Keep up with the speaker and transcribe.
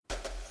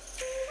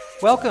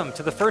Welcome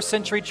to the First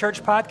Century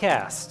Church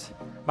Podcast.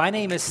 My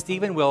name is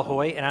Stephen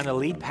Wilhoy, and I'm the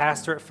lead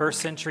pastor at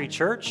First Century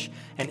Church,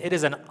 and it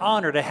is an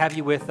honor to have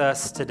you with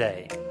us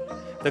today.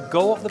 The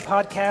goal of the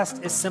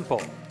podcast is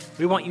simple.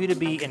 We want you to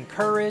be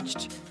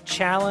encouraged,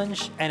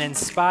 challenged, and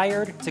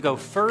inspired to go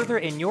further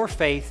in your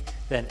faith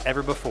than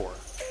ever before.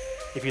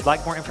 If you'd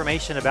like more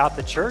information about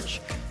the church,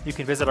 you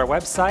can visit our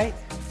website,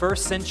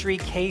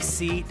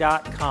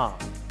 firstcenturykc.com.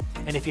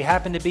 And if you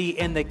happen to be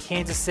in the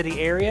Kansas City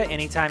area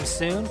anytime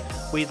soon,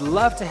 we'd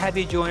love to have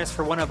you join us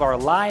for one of our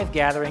live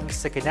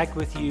gatherings to connect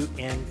with you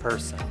in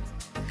person.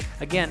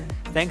 Again,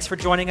 thanks for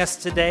joining us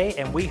today,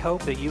 and we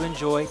hope that you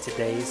enjoy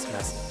today's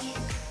message.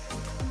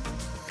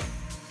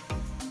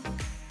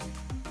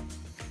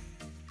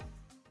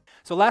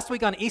 So last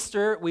week on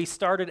Easter, we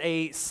started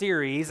a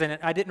series, and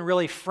I didn't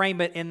really frame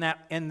it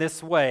in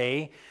this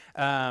way.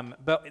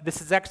 But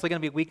this is actually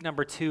going to be week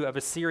number 2 of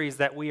a series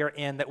that we are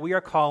in that we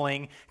are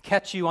calling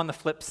Catch You on the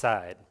Flip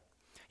Side.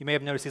 You may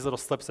have noticed these little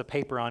slips of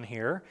paper on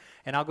here,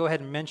 and I'll go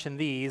ahead and mention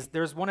these.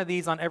 There's one of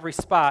these on every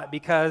spot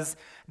because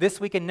this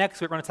week and next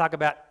we're going to talk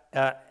about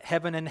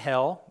heaven and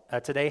hell.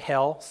 Today,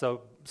 hell,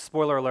 so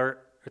spoiler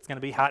alert, it's going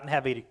to be hot and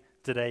heavy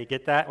today.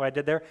 Get that, what I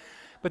did there?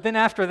 But then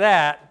after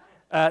that,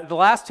 the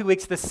last 2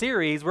 weeks of the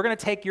series, we're going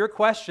to take your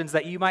questions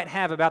that you might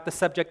have about the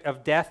subject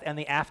of death and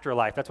the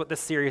afterlife. That's what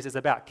this series is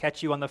about,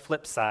 Catch You on the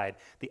Flip Side,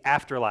 the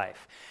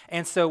afterlife.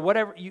 And so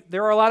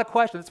there are a lot of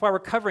questions. That's why we're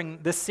covering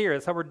this series.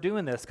 That's why we're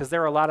doing this, because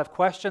there are a lot of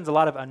questions, a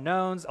lot of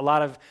unknowns, a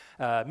lot of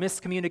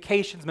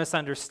miscommunications,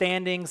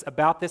 misunderstandings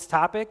about this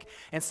topic.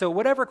 And so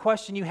whatever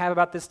question you have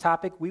about this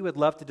topic, we would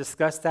love to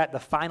discuss that the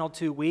final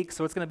 2 weeks.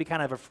 So it's going to be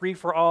kind of a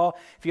free-for-all.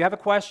 If you have a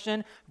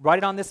question, write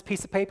it on this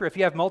piece of paper. If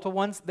you have multiple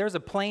ones, there's a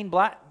plain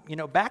black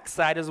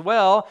backside as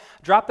well.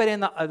 Drop it in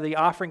the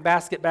offering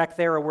basket back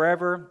there or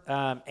wherever,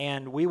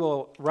 and we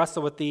will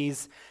wrestle with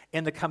these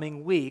in the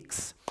coming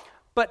weeks.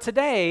 But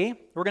today,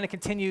 we're going to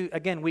continue,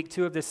 again, week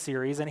 2 of this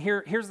series, and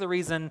here's the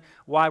reason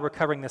why we're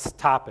covering this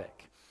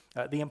topic.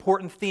 The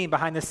important theme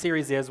behind this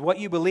series is what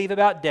you believe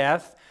about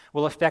death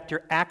will affect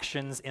your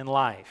actions in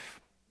life.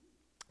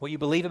 What you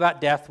believe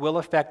about death will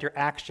affect your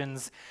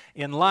actions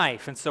in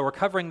life. And so we're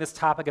covering this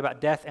topic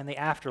about death and the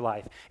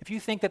afterlife. If you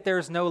think that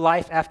there's no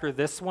life after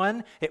this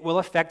one, it will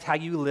affect how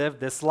you live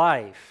this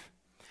life.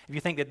 If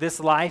you think that this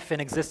life and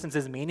existence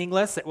is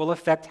meaningless, it will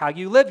affect how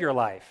you live your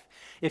life.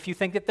 If you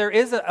think that there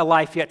is a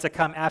life yet to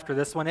come after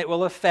this one, it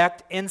will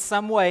affect in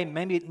some way,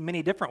 maybe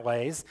many different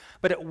ways,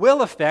 but it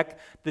will affect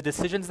the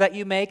decisions that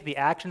you make, the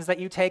actions that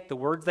you take, the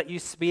words that you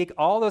speak,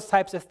 all those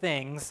types of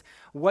things.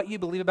 What you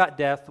believe about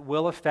death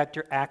will affect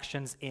your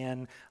actions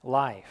in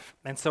life.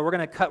 And so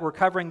we're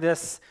covering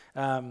this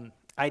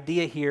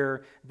idea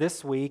here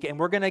this week, and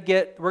we're going to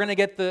get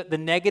the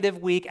negative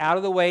week out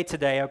of the way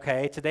today,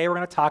 okay? Today we're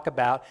going to talk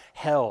about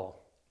hell.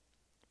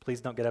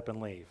 Please don't get up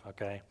and leave,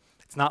 okay?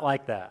 It's not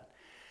like that.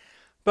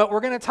 But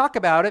we're going to talk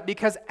about it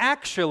because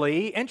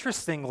actually,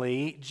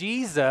 interestingly,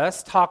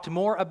 Jesus talked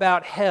more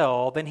about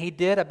hell than he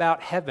did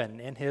about heaven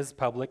in his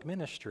public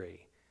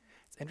ministry.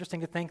 It's interesting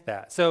to think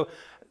that. So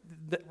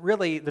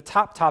really, the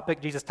top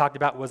topic Jesus talked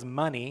about was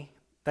money.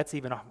 That's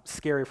even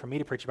scarier for me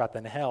to preach about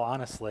than hell,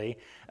 honestly.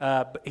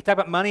 But he talked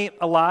about money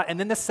a lot. And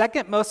then the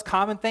second most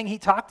common thing he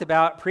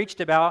preached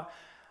about,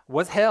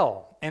 was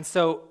hell. And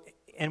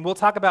we'll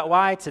talk about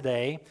why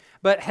today.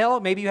 But hell,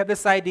 maybe you have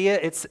this idea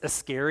it's a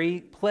scary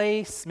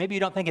place. Maybe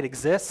you don't think it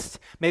exists.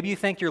 Maybe you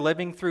think you're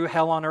living through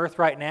hell on earth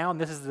right now, and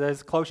this is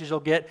as close as you'll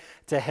get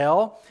to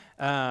hell.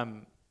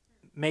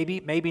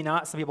 Maybe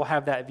not. Some people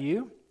have that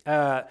view.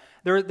 There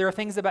are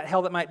things about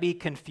hell that might be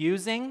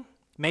confusing,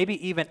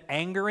 maybe even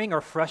angering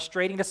or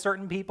frustrating to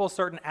certain people,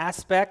 certain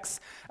aspects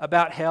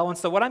about hell. And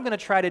so what I'm going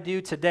to try to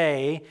do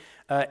today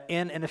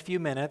in a few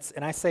minutes,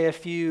 and I say a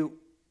few,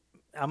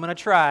 I'm going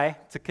to try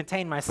to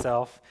contain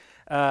myself.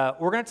 I'm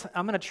going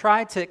to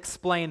try to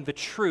explain the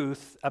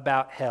truth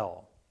about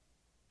hell.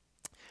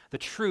 The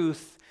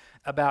truth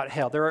about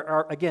hell. There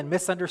are, again,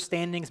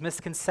 misunderstandings,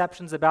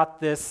 misconceptions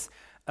about this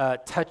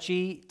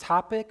touchy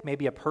topic,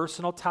 maybe a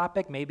personal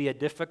topic, maybe a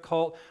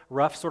difficult,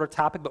 rough sort of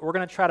topic, but we're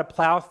going to try to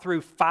plow through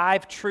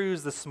 5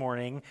 truths this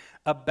morning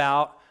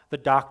about the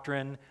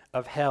doctrine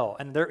of hell.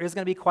 And there is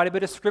going to be quite a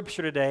bit of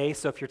scripture today,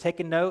 so if you're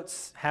taking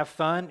notes, have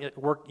fun,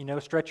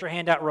 stretch your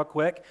hand out real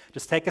quick,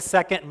 just take a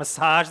second,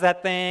 massage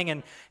that thing,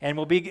 and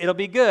it'll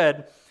be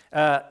good.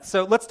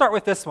 So let's start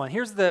with this one.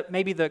 Here's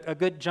a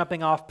good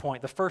jumping off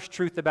point. The first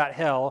truth about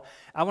hell,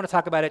 I want to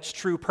talk about its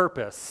true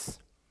purpose.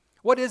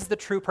 What is the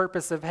true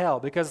purpose of hell?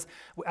 Because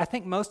I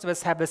think most of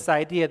us have this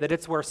idea that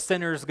it's where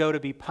sinners go to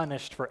be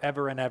punished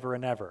forever and ever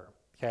and ever,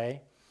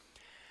 okay?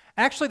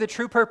 Actually, the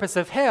true purpose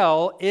of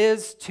hell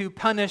is to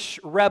punish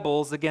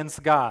rebels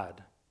against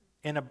God,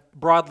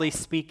 broadly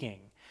speaking.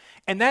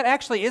 And that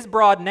actually is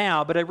broad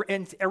now, but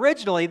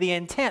originally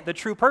the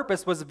true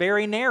purpose was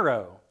very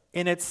narrow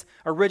in its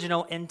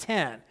original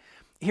intent.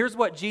 here's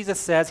what Jesus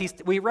says.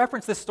 We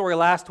referenced this story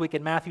last week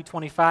in Matthew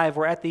 25,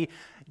 where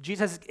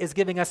Jesus is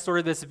giving us sort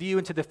of this view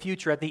into the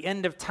future. At the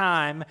end of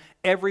time,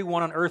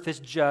 everyone on earth is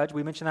judged.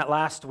 We mentioned that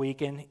last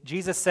week. And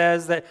Jesus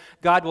says that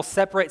God will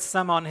separate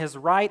some on his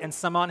right and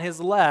some on his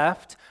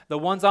left. The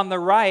ones on the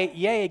right,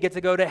 yay, get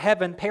to go to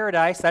heaven,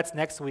 paradise. That's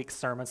next week's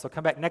sermon. So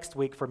come back next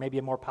week for maybe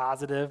a more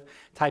positive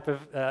type of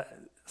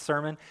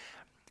sermon.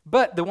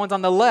 But the ones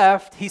on the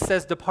left, he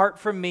says, depart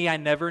from me, I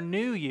never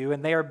knew you,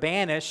 and they are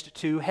banished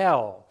to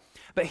hell.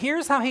 But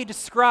here's how he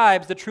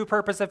describes the true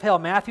purpose of hell.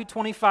 Matthew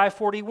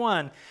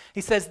 25:41.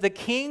 He says, the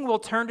king will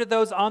turn to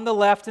those on the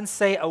left and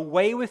say,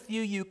 away with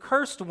you, you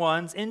cursed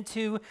ones,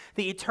 into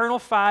the eternal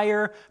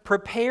fire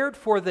prepared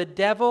for the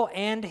devil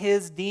and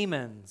his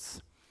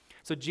demons.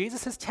 So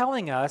Jesus is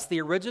telling us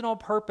the original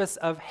purpose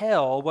of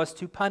hell was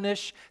to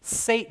punish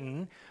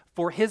Satan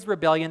for his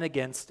rebellion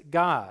against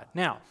God.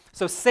 Now,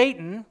 so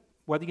Satan,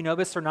 whether you know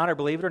this or not or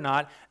believe it or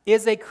not,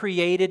 is a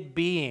created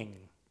being.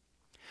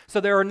 So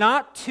there are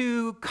not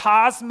two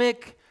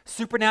cosmic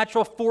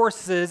supernatural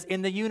forces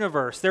in the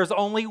universe. There's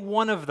only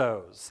one of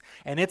those,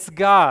 and it's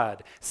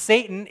God.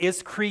 Satan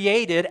is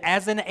created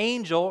as an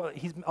angel.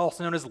 He's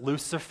also known as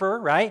Lucifer,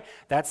 right?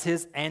 That's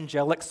his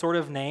angelic sort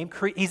of name.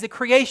 He's a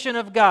creation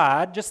of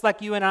God, just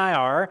like you and I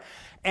are.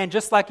 And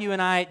just like you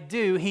and I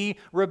do, he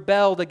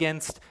rebelled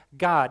against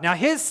God. Now,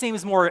 his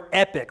seems more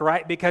epic,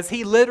 right? Because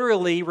he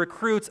literally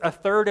recruits a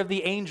third of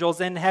the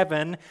angels in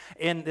heaven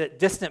in the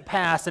distant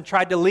past and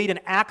tried to lead an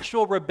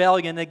actual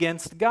rebellion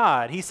against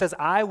God. He says,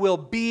 I will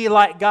be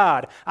like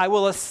God. I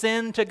will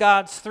ascend to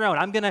God's throne.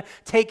 I'm going to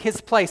take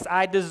his place.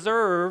 I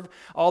deserve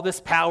all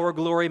this power,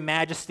 glory,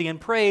 majesty, and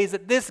praise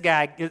that this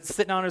guy is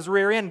sitting on his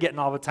rear end getting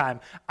all the time.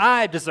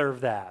 I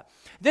deserve that.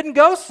 Didn't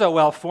go so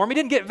well for him. He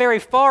didn't get very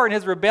far in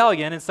his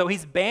rebellion, and so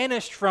he's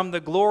banished from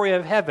the glory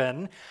of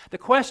heaven. The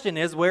question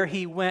is where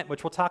he went,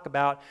 which we'll talk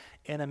about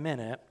in a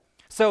minute.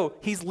 So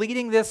he's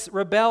leading this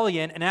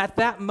rebellion, and at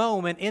that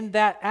moment,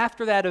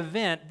 after that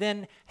event,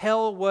 then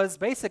hell was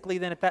basically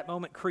then at that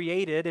moment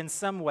created in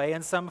some way,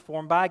 in some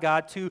form by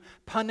God to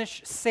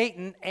punish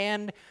Satan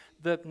and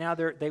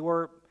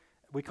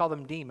we call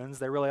them demons.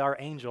 They really are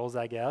angels,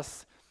 I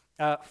guess.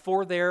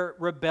 For their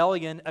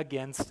rebellion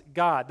against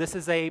God. This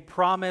is a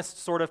promised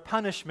sort of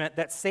punishment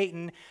that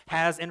Satan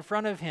has in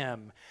front of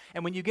him.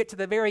 And when you get to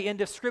the very end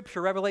of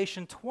Scripture,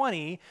 Revelation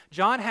 20,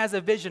 John has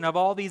a vision of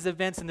all these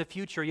events in the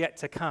future yet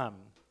to come.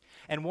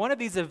 And one of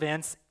these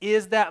events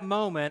is that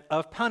moment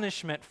of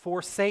punishment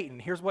for Satan.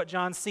 Here's what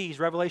John sees,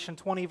 Revelation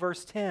 20,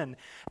 verse 10.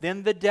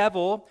 Then the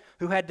devil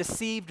who had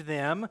deceived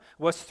them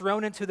was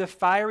thrown into the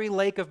fiery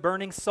lake of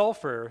burning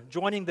sulfur,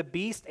 joining the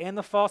beast and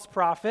the false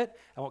prophet.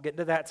 I won't get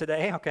into that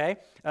today, okay?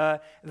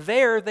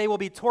 There they will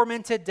be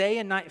tormented day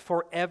and night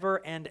forever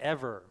and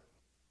ever.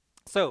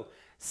 So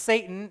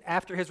Satan,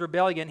 after his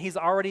rebellion, he's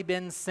already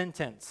been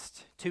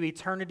sentenced to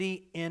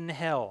eternity in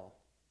hell.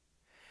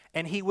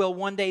 And he will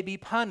one day be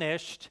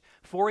punished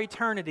for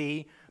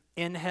eternity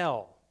in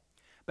hell.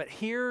 But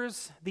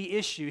here's the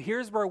issue.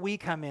 Here's where we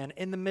come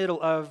in the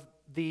middle of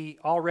the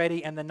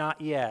already and the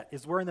not yet,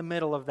 is we're in the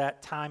middle of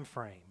that time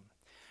frame.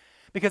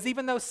 Because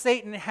even though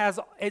Satan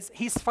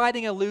he's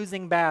fighting a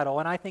losing battle,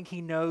 and I think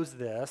he knows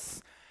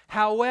this,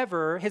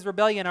 however, his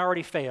rebellion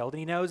already failed, and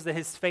he knows that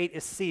his fate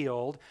is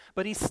sealed,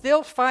 but he's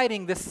still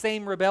fighting this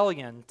same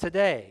rebellion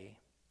today.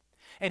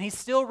 And he's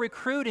still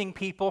recruiting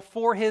people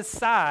for his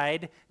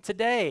side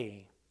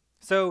today.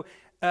 So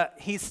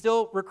he's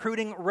still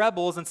recruiting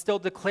rebels and still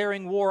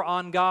declaring war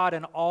on God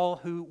and all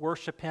who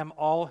worship him,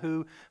 all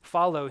who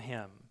follow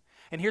him.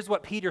 And here's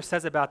what Peter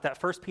says about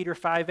that. 1 Peter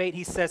 5:8,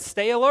 he says,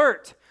 stay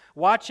alert.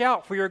 Watch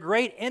out for your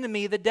great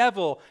enemy, the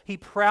devil. He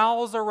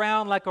prowls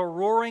around like a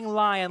roaring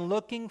lion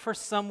looking for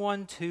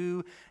someone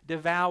to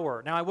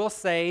devour. Now, I will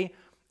say,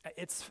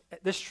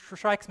 this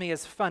strikes me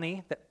as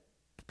funny that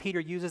Peter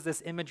uses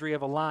this imagery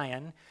of a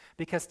lion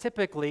because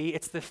typically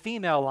it's the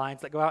female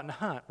lions that go out and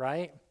hunt,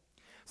 right?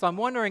 So I'm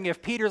wondering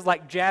if Peter's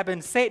like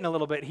jabbing Satan a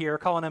little bit here,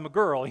 calling him a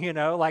girl,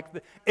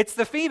 it's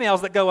the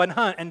females that go and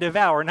hunt and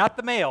devour, not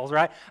the males,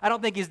 right? I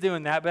don't think he's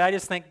doing that, but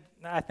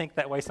I think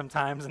that way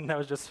sometimes, and that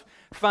was just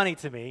funny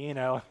to me,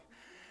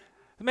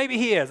 Maybe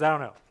he is, I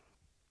don't know.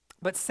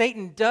 But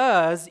Satan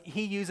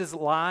he uses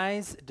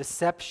lies,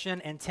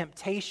 deception, and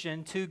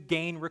temptation to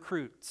gain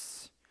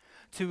recruits,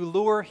 to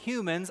lure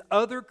humans,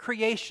 other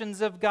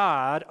creations of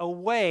God,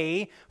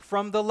 away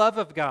from the love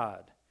of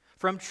God,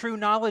 from true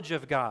knowledge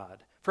of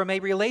God, from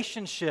a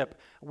relationship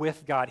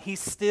with God.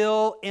 He's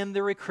still in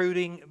the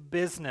recruiting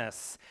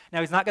business. Now,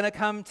 he's not going to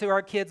come to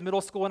our kids'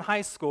 middle school and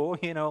high school,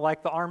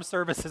 like the armed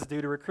services do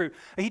to recruit.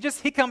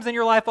 He comes in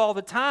your life all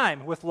the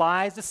time with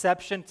lies,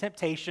 deception,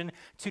 temptation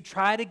to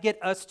try to get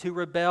us to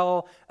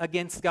rebel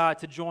against God,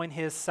 to join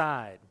his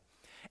side.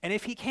 And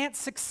if he can't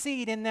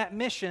succeed in that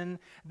mission,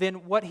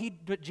 then what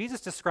Jesus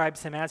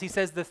describes him as, he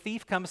says the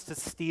thief comes to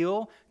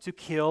steal, to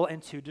kill,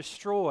 and to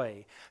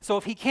destroy. So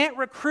if he can't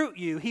recruit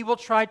you, he will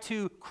try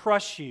to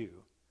crush you.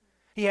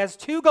 He has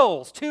two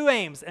goals, two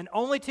aims, and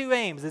only two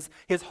aims.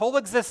 His whole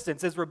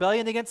existence is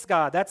rebellion against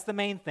God. That's the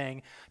main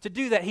thing. To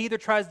do that, he either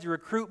tries to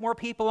recruit more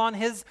people on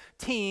his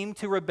team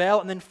to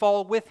rebel and then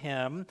fall with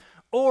him,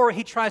 or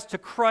he tries to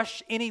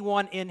crush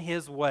anyone in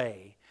his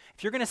way.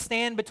 If you're going to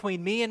stand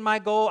between me and my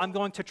goal, I'm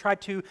going to try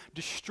to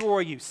destroy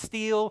you.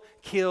 Steal,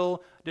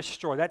 kill,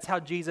 destroy. That's how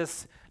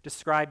Jesus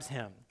describes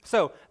him.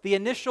 So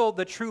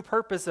the true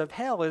purpose of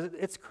hell is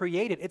it's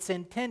created. It's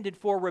intended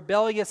for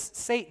rebellious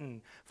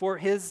Satan, for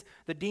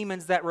the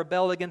demons that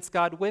rebel against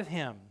God with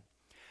him.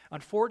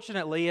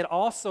 Unfortunately, it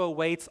also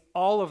awaits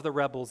all of the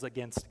rebels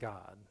against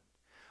God.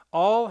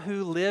 All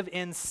who live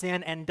in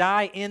sin and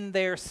die in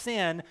their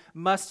sin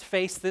must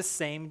face this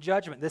same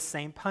judgment, this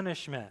same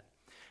punishment.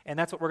 And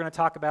that's what we're going to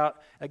talk about,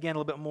 again, a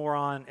little bit more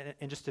on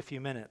in just a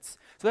few minutes.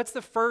 So that's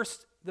the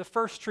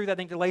first truth, I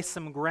think, to lay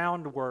some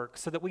groundwork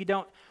so that we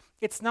don't,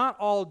 it's not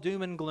all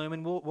doom and gloom,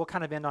 and we'll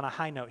kind of end on a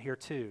high note here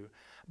too.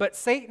 But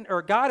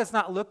God is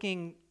not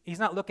looking, he's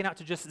not looking out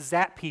to just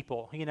zap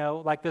people,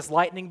 like this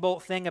lightning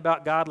bolt thing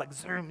about God, like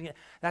zoom.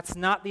 That's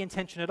not the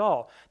intention at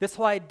all. This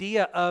whole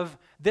idea of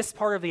this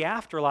part of the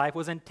afterlife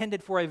was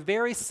intended for a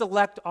very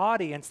select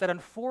audience that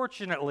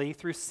unfortunately,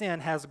 through sin,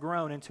 has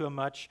grown into a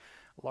much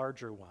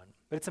larger one.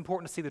 But it's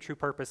important to see the true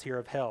purpose here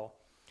of hell.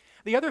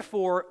 The other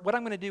four, what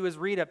I'm going to do is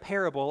read a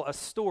parable, a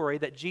story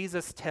that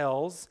Jesus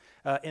tells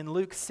in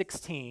Luke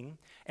 16,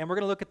 and we're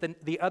going to look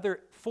at the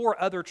other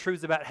four other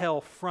truths about hell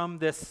from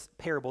this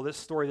parable, this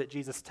story that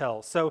Jesus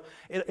tells. So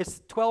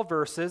it's 12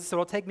 verses, so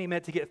it'll take me a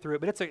minute to get through it,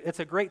 but it's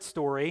a great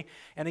story.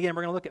 And again,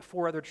 we're going to look at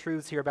four other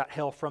truths here about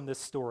hell from this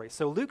story.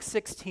 So Luke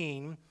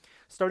 16,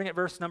 starting at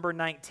verse number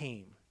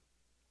 19.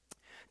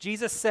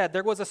 Jesus said,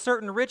 "There was a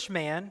certain rich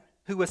man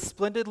who was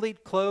splendidly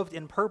clothed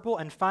in purple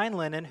and fine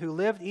linen, who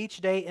lived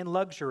each day in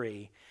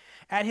luxury.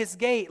 At his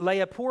gate lay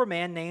a poor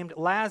man named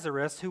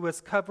Lazarus, who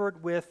was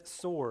covered with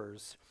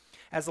sores.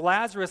 As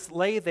Lazarus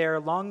lay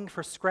there longing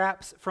for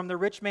scraps from the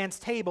rich man's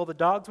table, the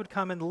dogs would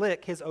come and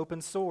lick his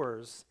open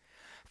sores.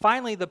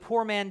 Finally, the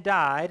poor man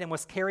died and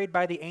was carried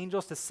by the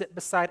angels to sit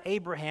beside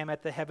Abraham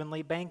at the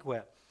heavenly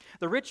banquet.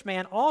 The rich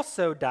man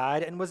also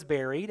died and was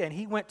buried, and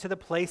he went to the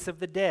place of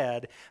the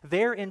dead.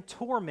 There in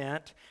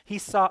torment, he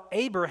saw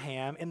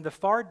Abraham in the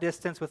far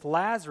distance with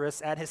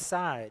Lazarus at his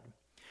side.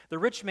 The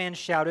rich man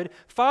shouted,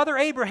 'Father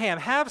Abraham,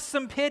 have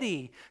some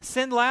pity.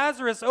 Send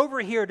Lazarus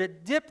over here to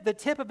dip the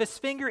tip of his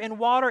finger in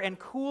water and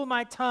cool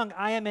my tongue.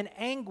 I am in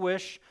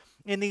anguish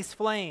in these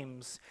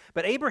flames.'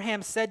 But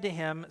Abraham said to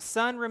him,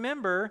 'Son,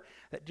 remember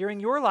that during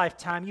your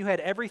lifetime you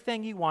had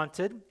everything you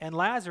wanted, and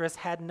Lazarus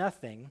had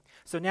nothing.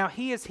 So now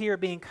he is here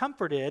being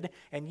comforted,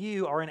 and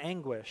you are in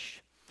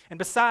anguish. And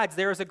besides,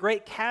 there is a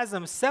great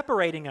chasm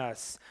separating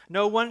us.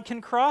 No one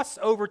can cross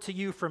over to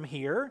you from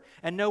here,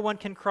 and no one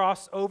can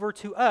cross over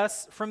to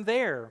us from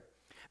there.'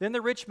 Then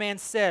the rich man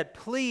said,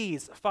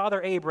 'Please,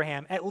 Father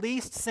Abraham, at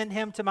least send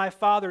him to my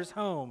father's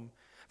home.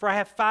 For I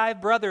have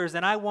 5 brothers,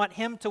 and I want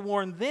him to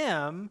warn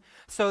them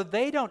so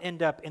they don't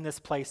end up in this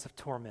place of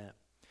torment.'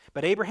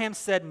 But Abraham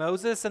said,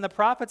 'Moses and the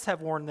prophets have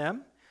warned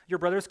them. Your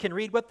brothers can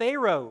read what they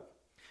wrote.'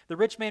 The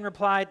rich man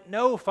replied,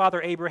 'No,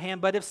 Father Abraham,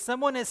 but if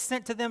someone is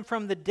sent to them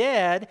from the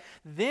dead,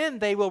 then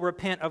they will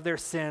repent of their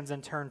sins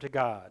and turn to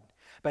God.'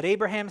 But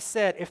Abraham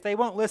said, 'If they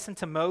won't listen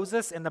to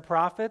Moses and the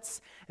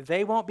prophets,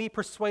 they won't be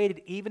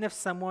persuaded even if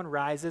someone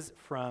rises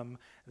from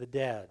the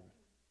dead.'"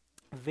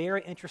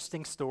 Very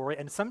interesting story,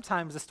 and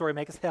sometimes the story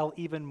makes hell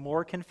even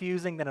more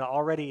confusing than it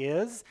already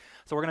is.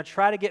 So we're going to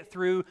try to get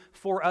through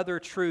 4 other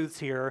truths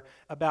here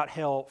about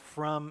hell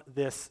from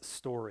this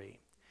story.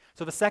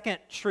 So the second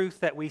truth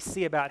that we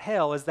see about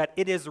hell is that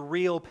it is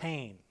real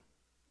pain.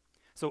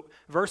 So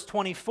verse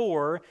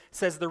 24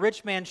 says, "The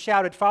rich man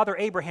shouted, 'Father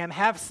Abraham,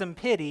 have some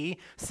pity.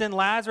 Send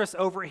Lazarus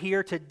over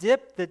here to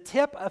dip the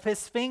tip of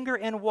his finger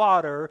in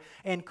water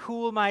and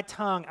cool my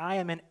tongue. I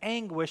am in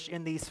anguish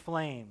in these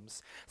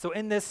flames.'" So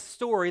in this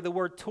story, the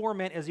word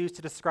torment is used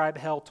to describe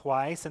hell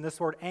twice, and this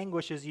word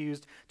anguish is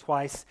used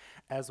twice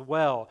as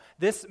well.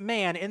 This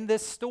man in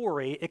this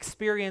story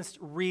experienced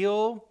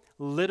real,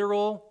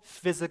 literal,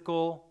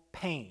 physical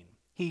pain.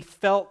 He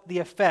felt the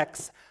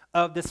effects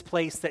of this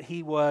place that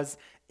he was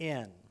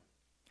in.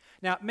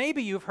 Now,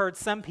 maybe you've heard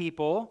some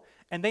people,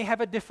 and they have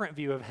a different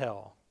view of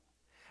hell.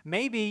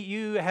 Maybe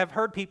you have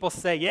heard people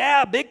say,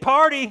 "Yeah, big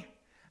party.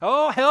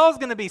 Oh, hell's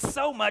going to be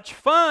so much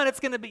fun. It's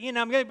going to be,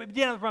 I'm going to be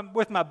dealing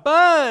with my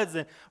buds,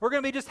 and we're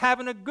going to be just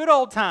having a good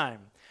old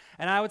time."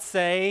 And I would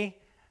say,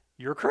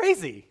 you're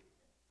crazy.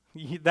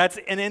 That's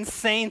an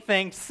insane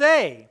thing to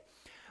say.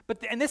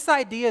 And this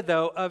idea,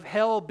 though, of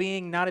hell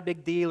being not a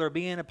big deal or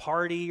being a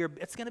party or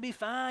it's going to be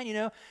fine,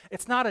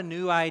 it's not a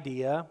new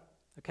idea.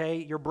 Okay,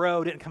 your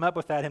bro didn't come up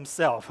with that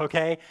himself,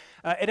 okay?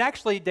 It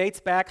actually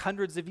dates back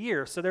hundreds of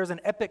years. So there's an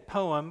epic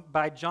poem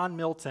by John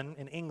Milton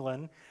in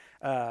England,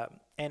 and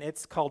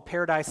it's called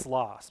Paradise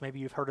Lost. Maybe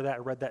you've heard of that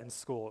or read that in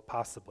school,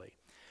 possibly.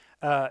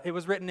 It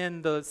was written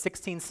in the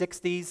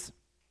 1660s,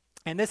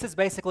 and this is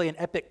basically an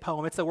epic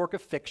poem. It's a work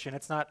of fiction.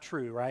 It's not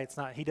true, right?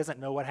 He doesn't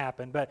know what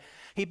happened, but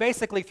he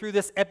basically, through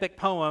this epic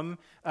poem,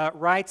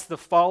 writes the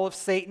fall of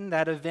Satan,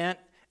 that event,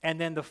 and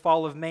then the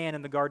fall of man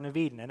in the Garden of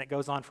Eden. And it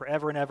goes on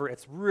forever and ever.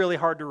 It's really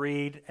hard to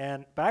read,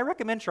 but I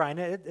recommend trying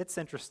it. It's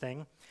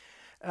interesting.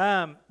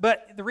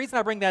 But the reason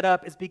I bring that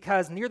up is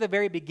because near the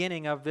very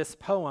beginning of this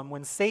poem,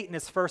 when Satan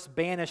is first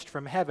banished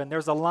from heaven,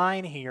 there's a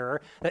line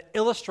here that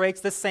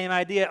illustrates this same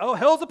idea. Oh,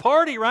 hell's a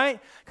party,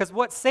 right? Because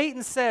what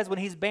Satan says when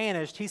he's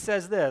banished, he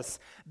says this: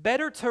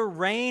 better to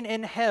reign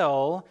in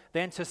hell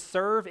than to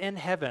serve in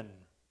heaven.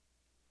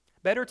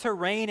 Better to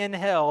reign in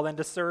hell than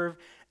to serve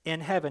in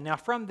heaven. Now,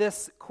 from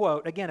this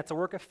quote, again, it's a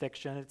work of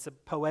fiction. It's a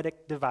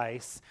poetic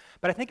device.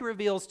 But I think it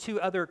reveals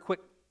two other quick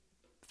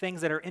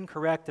things that are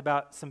incorrect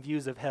about some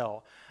views of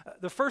hell.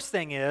 The first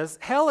thing is,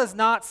 hell is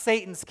not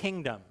Satan's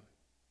kingdom.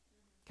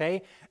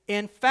 Okay?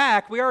 In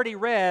fact, we already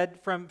read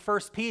from 1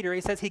 Peter,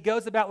 he says he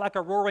goes about like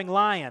a roaring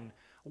lion.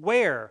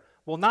 Where?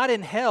 Well, not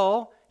in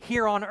hell,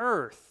 here on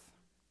earth.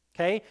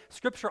 Okay?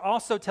 Scripture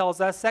also tells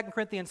us, 2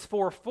 Corinthians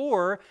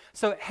 4:4,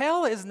 so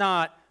hell is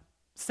not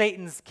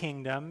Satan's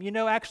kingdom. You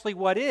know actually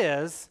what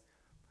is?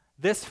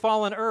 This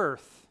fallen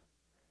earth.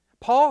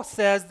 Paul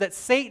says that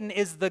Satan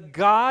is the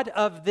god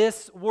of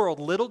this world,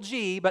 little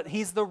g, but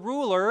he's the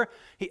ruler.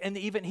 And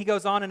even he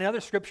goes on in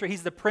another scripture,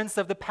 he's the prince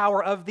of the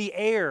power of the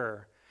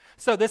air.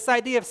 So this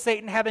idea of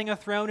Satan having a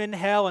throne in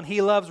hell and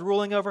he loves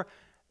ruling over,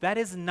 that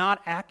is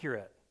not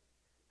accurate.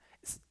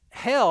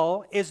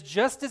 Hell is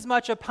just as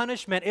much a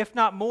punishment, if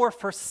not more,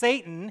 for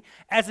Satan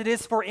as it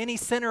is for any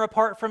sinner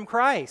apart from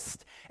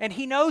Christ. And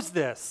he knows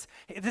this.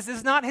 This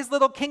is not his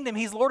little kingdom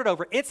he's lorded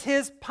over. It's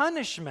his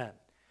punishment.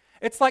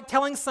 It's like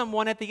telling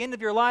someone at the end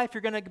of your life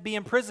you're going to be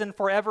in prison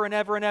forever and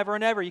ever and ever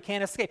and ever. You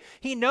can't escape.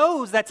 He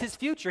knows that's his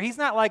future. He's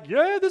not like,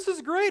 yeah, this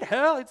is great,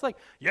 hell. It's like,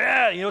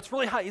 yeah, it's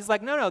really hot. He's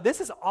like, no, this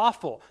is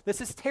awful.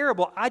 This is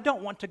terrible. I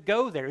don't want to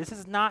go there.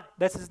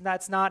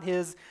 That's not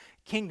his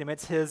kingdom.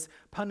 It's his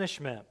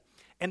punishment.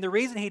 And the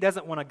reason he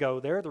doesn't want to go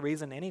there, the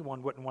reason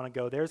anyone wouldn't want to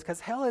go there is because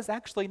hell is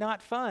actually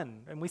not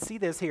fun. And we see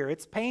this here.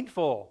 It's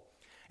painful.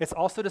 It's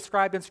also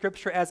described in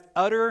Scripture as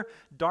utter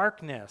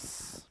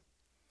darkness.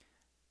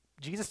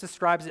 Jesus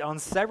describes it on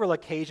several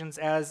occasions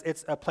as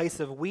it's a place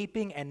of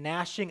weeping and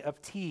gnashing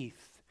of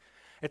teeth.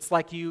 It's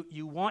like you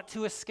want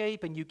to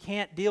escape and you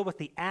can't deal with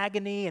the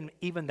agony and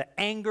even the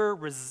anger,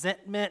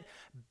 resentment,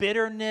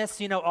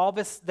 bitterness, all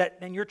this,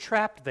 and you're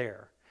trapped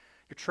there.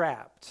 You're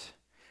trapped.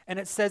 And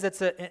it says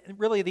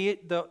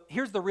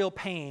here's the real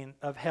pain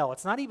of hell.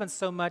 It's not even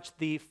so much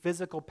the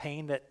physical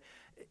pain that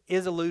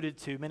is alluded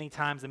to many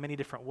times in many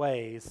different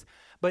ways,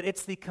 but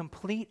it's the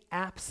complete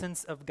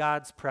absence of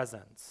God's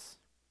presence.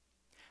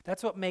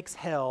 That's what makes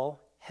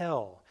hell,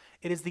 hell.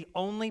 It is the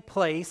only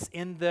place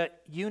in the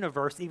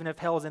universe, even if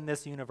hell is in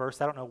this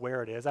universe, I don't know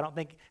where it is. I don't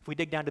think, if we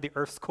dig down to the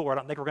earth's core, I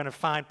don't think we're going to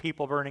find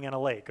people burning in a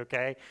lake,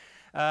 okay?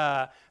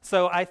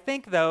 So I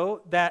think,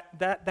 though,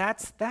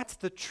 that's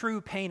the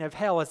true pain of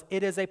hell, is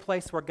it is a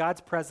place where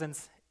God's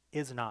presence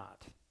is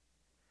not.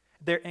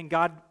 And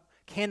God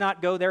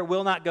cannot go there,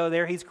 will not go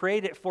there. He's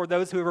created it for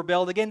those who have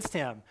rebelled against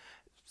him.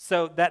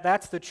 So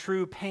that's the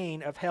true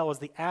pain of hell, is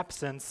the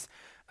absence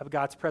of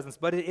God's presence.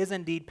 But it is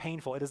indeed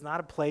painful. It is not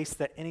a place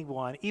that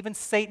anyone, even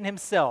Satan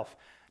himself,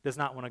 does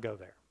not want to go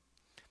there.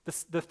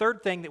 The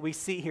third thing that we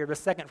see here, the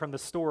second from the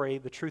story,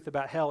 the truth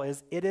about hell,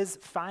 is it is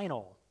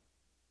final.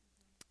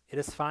 It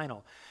is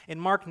final. In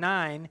Mark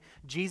 9,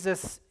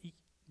 Jesus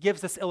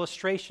gives this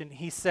illustration.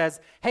 He says,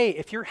 hey,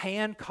 if your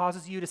hand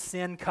causes you to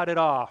sin, cut it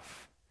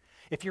off.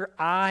 If your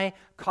eye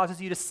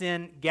causes you to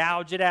sin,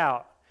 gouge it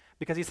out.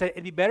 Because he said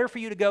it'd be better for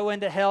you to go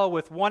into hell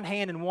with one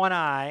hand and one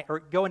eye, or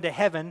go into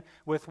heaven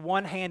with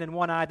one hand and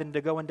one eye, than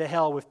to go into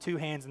hell with two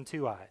hands and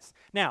two eyes.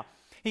 Now,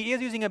 he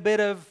is using a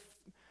bit of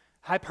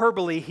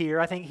hyperbole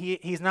here. I think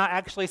he's not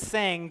actually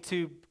saying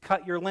to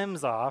cut your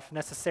limbs off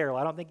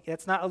necessarily. I don't think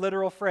that's not a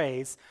literal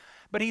phrase.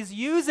 But he's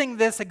using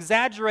this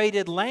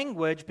exaggerated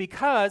language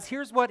because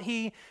here's what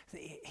he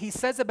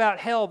says about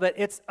hell, that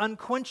it's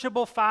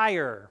unquenchable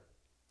fire.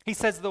 He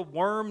says the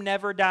worm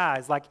never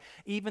dies. Like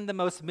even the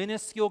most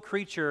minuscule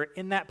creature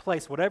in that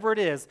place, whatever it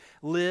is,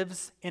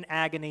 lives in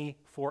agony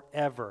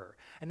forever.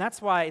 And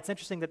that's why it's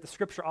interesting that the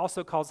Scripture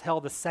also calls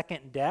hell the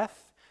second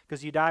death,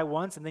 because you die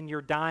once and then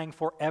you're dying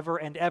forever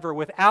and ever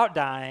without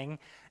dying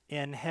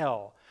in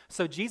hell.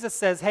 So Jesus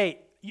says,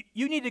 hey,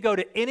 you need to go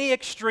to any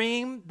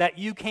extreme that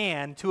you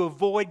can to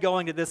avoid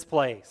going to this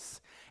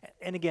place.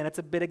 And again, it's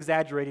a bit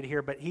exaggerated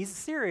here, but he's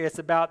serious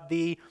about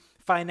the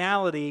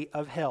finality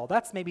of hell.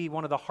 That's maybe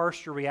one of the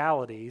harsher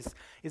realities,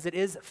 is it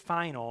is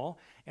final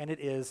and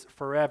it is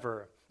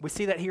forever. We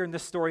see that here in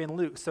this story in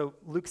Luke. So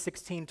Luke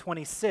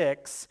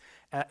 16:26,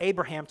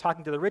 Abraham,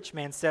 talking to the rich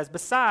man, says,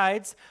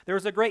 besides, there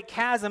is a great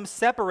chasm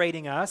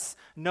separating us.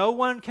 No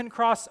one can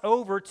cross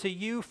over to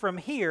you from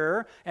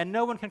here, and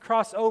no one can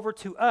cross over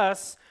to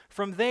us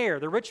from there.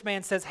 The rich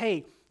man says,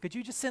 hey, could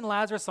you just send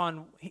Lazarus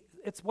on?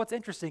 What's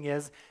interesting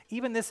is,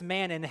 even this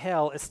man in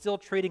hell is still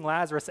treating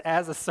Lazarus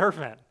as a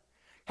servant.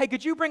 Hey,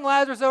 could you bring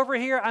Lazarus over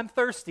here? I'm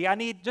thirsty. I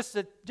need just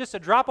a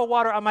drop of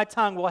water on my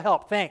tongue will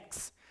help.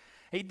 Thanks.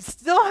 He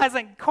still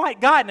hasn't quite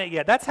gotten it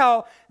yet. That's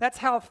how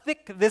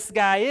thick this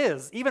guy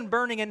is. Even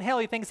burning in hell,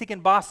 he thinks he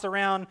can boss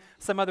around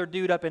some other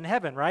dude up in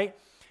heaven, right?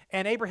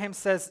 And Abraham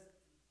says,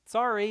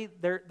 sorry,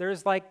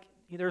 there's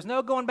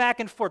no going back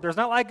and forth. There's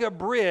not like a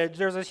bridge.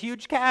 There's a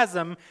huge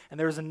chasm, and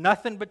there's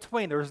nothing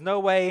between. There's no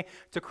way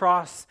to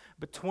cross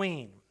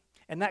between.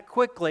 And that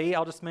quickly,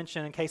 I'll just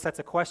mention in case that's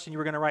a question you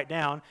were going to write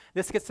down,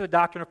 this gets to the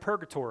doctrine of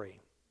purgatory.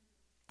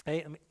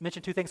 Okay, let me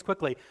mention two things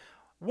quickly.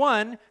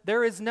 One,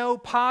 there is no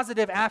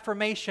positive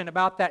affirmation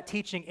about that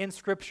teaching in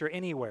Scripture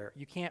anywhere.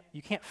 You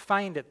can't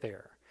find it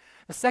there.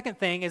 The second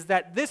thing is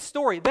that this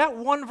story, that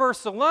one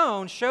verse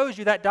alone, shows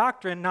you that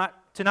doctrine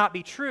to not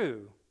be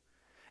true.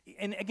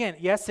 And again,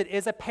 yes, it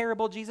is a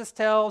parable Jesus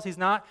tells. He's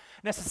not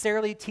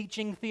necessarily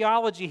teaching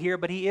theology here,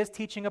 but he is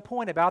teaching a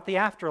point about the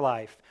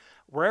afterlife.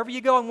 Wherever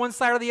you go on one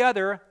side or the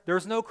other,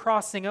 there's no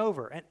crossing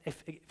over. And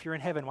if you're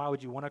in heaven, why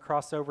would you want to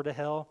cross over to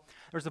hell?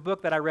 There's a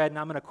book that I read, and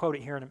I'm going to quote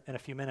it here in a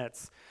few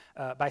minutes,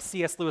 by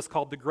C.S. Lewis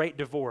called The Great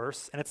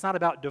Divorce. And it's not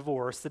about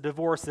divorce. The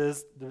divorce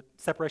is the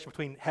separation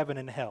between heaven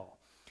and hell.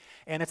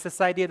 And it's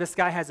this idea this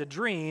guy has a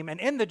dream, and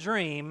in the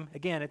dream,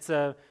 again, it's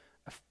a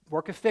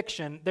work of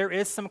fiction. There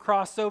is some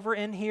crossover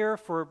in here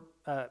for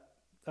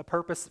a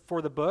purpose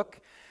for the book.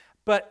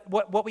 But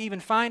what we even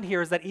find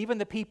here is that even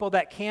the people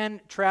that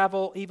can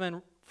travel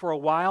even for a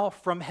while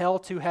from hell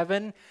to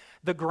heaven,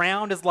 the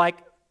ground is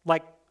like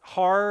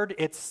hard,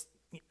 it's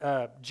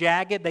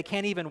jagged, they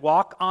can't even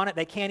walk on it,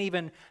 they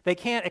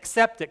can't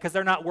accept it because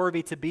they're not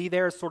worthy to be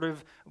there, is sort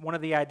of one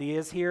of the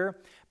ideas here.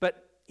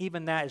 But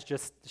even that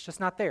is it's just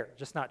not there,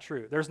 just not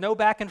true. There's no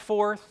back and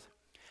forth.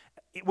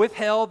 With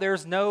hell,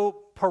 there's no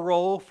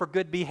parole for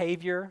good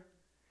behavior.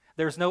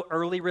 There's no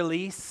early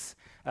release.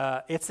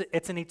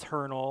 It's an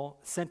eternal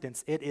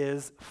sentence. It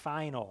is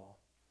final.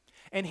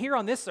 And here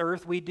on this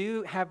earth,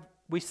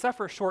 we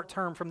suffer short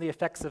term from the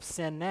effects of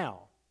sin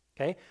now.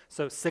 Okay?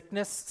 So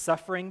sickness,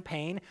 suffering,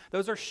 pain,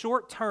 those are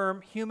short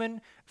term human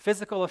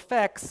physical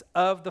effects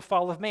of the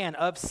fall of man,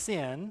 of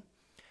sin.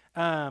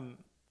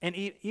 And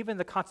even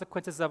the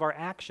consequences of our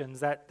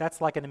actions,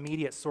 that's like an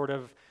immediate sort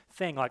of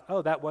thing, like,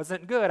 oh, that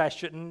wasn't good, I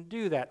shouldn't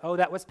do that. Oh,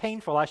 that was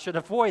painful, I should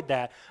avoid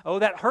that. Oh,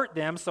 that hurt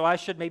them, so I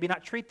should maybe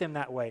not treat them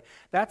that way.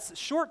 That's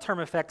short-term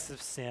effects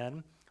of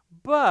sin,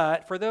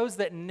 but for those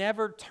that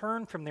never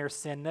turn from their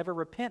sin, never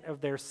repent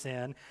of their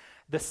sin,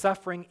 the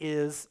suffering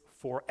is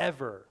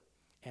forever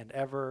and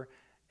ever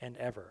and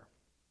ever.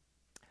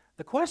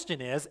 The question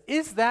is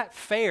that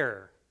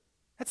fair?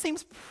 That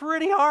seems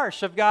pretty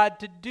harsh of God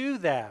to do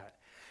that,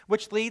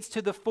 which leads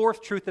to the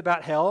fourth truth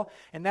about hell,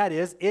 and that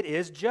is, it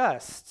is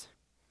just.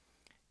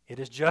 It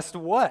is just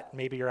what,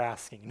 maybe you're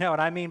asking? No, what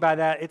I mean by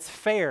that, it's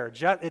fair.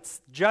 It's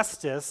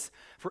justice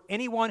for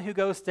anyone who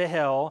goes to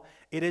hell.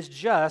 It is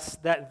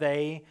just that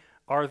they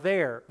are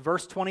there.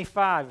 Verse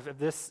 25 of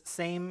this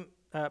same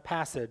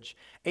passage.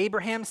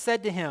 Abraham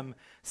said to him,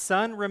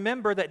 "Son,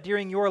 remember that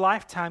during your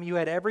lifetime you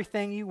had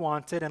everything you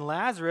wanted, and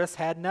Lazarus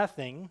had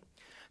nothing.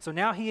 So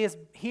now he is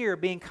here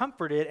being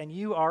comforted, and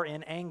you are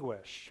in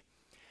anguish."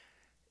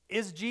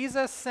 Is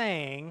Jesus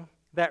saying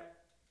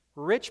that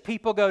rich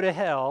people go to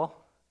hell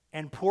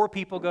and poor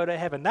people go to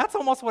heaven? That's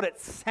almost what it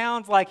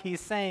sounds like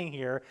he's saying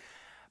here,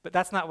 but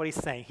that's not what he's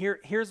saying.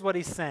 Here's what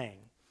he's saying.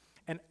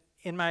 And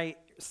in my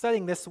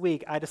studying this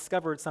week, I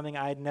discovered something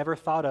I had never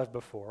thought of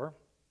before.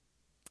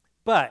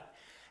 But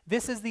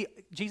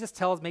Jesus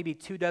tells maybe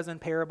 24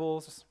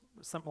 parables,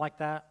 something like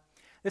that.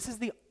 This is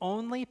the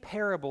only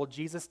parable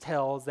Jesus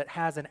tells that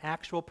has an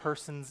actual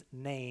person's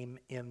name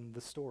in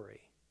the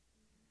story.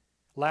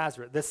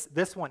 Lazarus,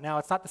 this one, now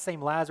it's not the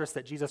same Lazarus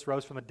that Jesus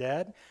rose from the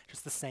dead,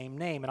 just the same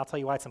name, and I'll tell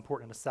you why it's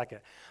important in a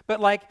second. But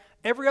like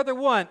every other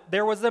one,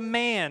 there was a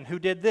man who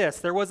did this,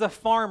 there was a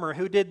farmer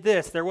who did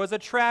this, there was a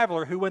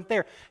traveler who went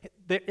there.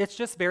 It's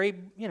just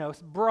very,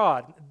 it's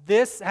broad.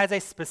 This has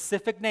a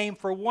specific name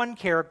for one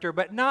character,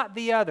 but not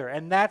the other,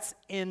 and that's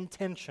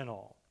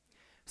intentional.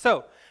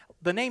 So,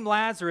 the name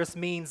Lazarus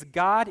means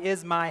God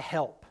is my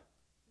help.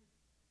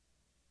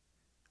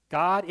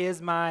 God is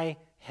my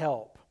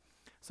help.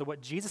 So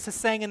what Jesus is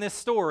saying in this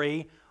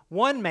story,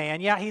 one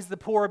man, he's the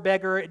poor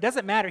beggar. It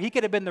doesn't matter. He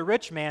could have been the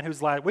rich man who's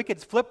like, we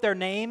could flip their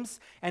names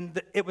and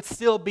it would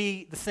still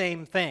be the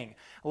same thing.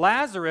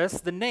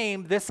 Lazarus, the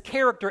name, this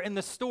character in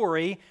the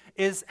story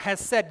has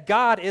said,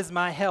 God is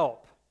my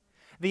help.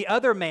 The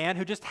other man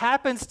who just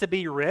happens to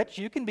be rich,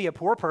 you can be a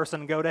poor person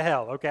and go to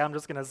hell. Okay, I'm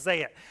just going to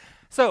say it.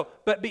 So,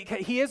 but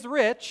because he is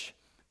rich,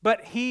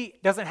 but he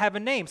doesn't have a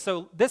name.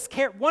 So this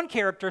one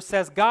character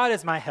says, God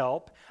is my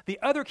help. The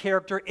other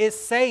character is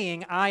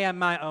saying, I am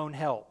my own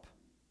help.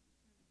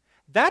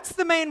 That's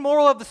the main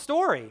moral of the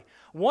story.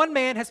 One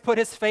man has put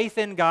his faith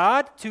in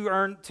God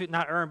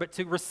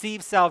to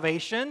receive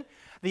salvation.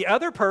 The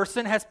other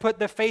person has put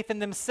their faith in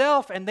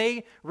themselves, and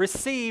they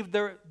receive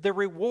the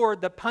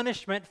reward, the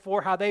punishment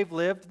for how they've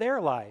lived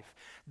their life.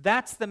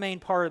 That's the main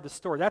part of the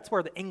story. That's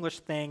where the English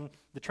thing,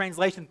 the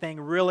translation thing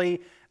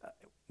really,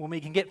 when we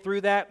can get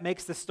through that,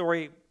 makes the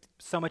story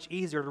so much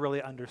easier to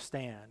really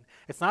understand.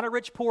 It's not a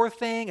rich-poor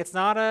thing. It's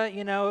not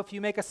if you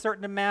make a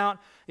certain amount,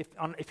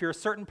 if you're a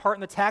certain part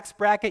in the tax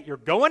bracket, you're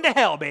going to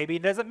hell, baby.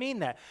 It doesn't mean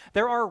that.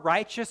 There are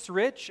righteous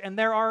rich and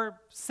there are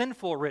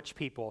sinful rich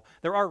people.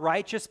 There are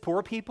righteous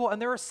poor people and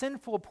there are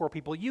sinful poor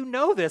people. You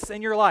know this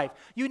in your life.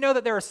 You know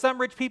that there are some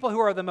rich people who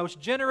are the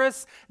most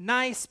generous,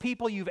 nice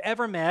people you've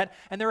ever met,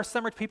 and there are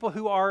some rich people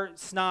who are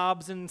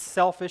snobs and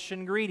selfish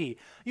and greedy.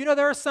 You know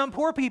there are some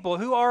poor people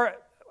who are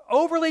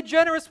overly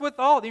generous with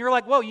all. And you're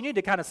like, whoa, you need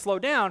to kind of slow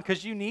down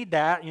because you need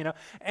that,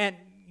 and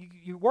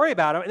you worry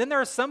about them. And then there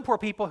are some poor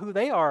people who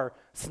they are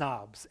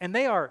snobs and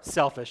they are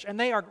selfish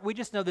and we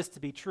just know this to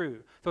be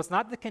true. So it's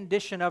not the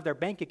condition of their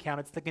bank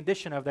account, it's the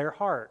condition of their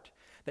heart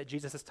that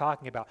Jesus is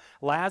talking about.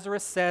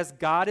 Lazarus says,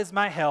 God is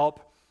my help.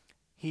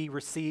 He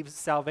receives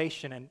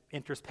salvation and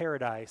enters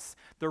paradise.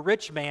 The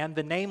rich man,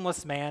 the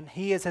nameless man,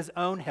 he is his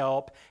own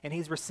help and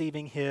he's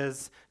receiving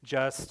his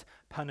just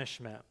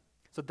punishment.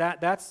 So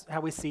that's how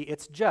we see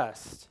it's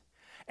just.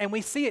 And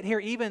we see it here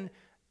even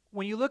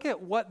when you look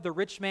at what the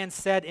rich man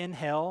said in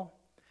hell,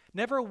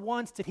 never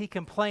once did he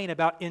complain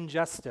about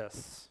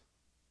injustice.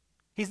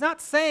 He's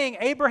not saying,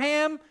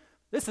 Abraham,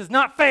 this is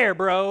not fair,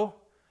 bro.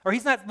 Or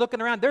he's not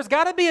looking around, there's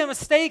got to be a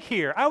mistake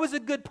here. I was a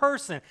good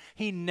person.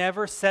 He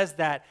never says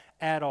that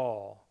at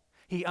all.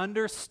 He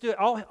understood.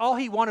 All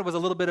he wanted was a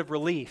little bit of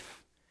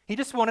relief. He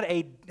just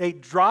wanted a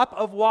drop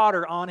of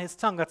water on his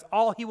tongue. That's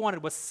all he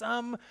wanted was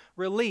some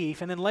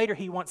relief. And then later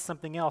he wants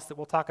something else that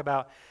we'll talk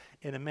about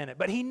in a minute.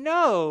 But he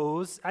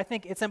knows, I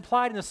think it's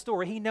implied in the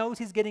story, he knows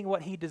he's getting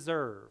what he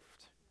deserved.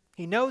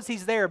 He knows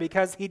he's there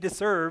because he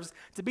deserves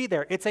to be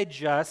there. It's a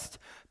just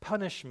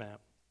punishment.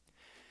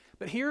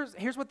 But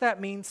here's what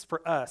that means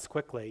for us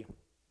quickly.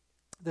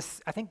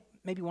 I think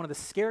maybe one of the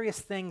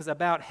scariest things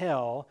about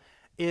hell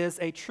is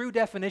a true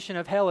definition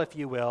of hell, if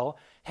you will.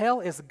 Hell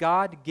is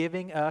God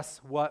giving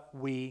us what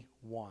we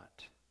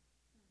want.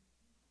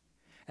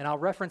 And I'll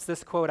reference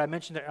this quote. I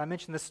mentioned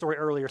this story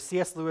earlier.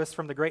 C.S. Lewis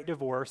from The Great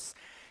Divorce.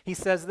 He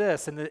says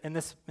this in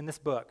this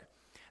book.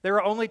 There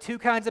are only two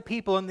kinds of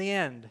people in the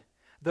end.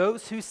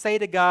 Those who say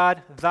to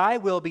God, thy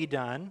will be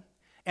done,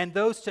 and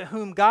those to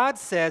whom God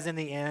says in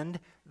the end,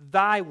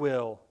 thy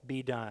will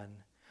be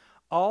done.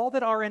 All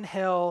that are in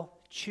hell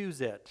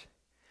choose it.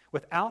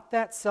 Without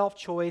that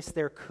self-choice,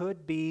 there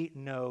could be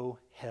no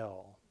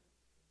hell.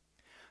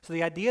 So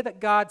the idea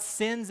that God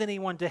sends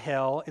anyone to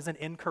hell is an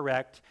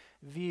incorrect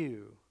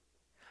view.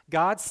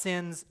 God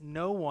sends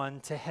no one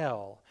to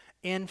hell.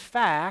 In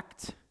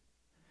fact,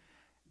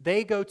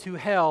 they go to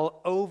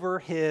hell over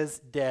his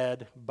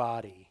dead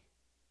body.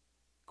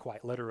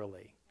 Quite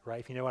literally, right?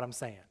 If you know what I'm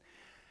saying.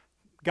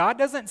 God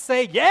doesn't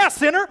say, yeah,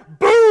 sinner,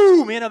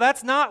 boom!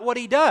 That's not what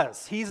he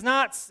does. He's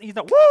not,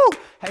 woo!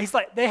 He's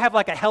like, they have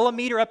like a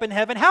hellometer up in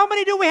heaven. How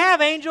many do we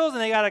have, angels?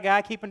 And they got a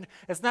guy keeping,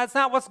 it's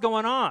not what's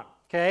going on,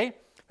 okay?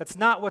 That's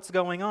not what's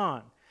going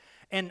on.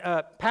 And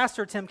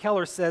Pastor Tim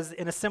Keller says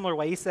in a similar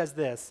way, he says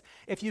this,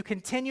 if you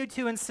continue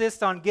to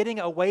insist on getting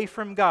away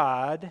from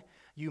God,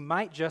 you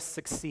might just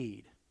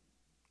succeed.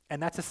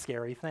 And that's a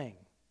scary thing.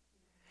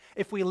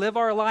 If we live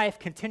our life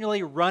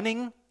continually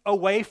running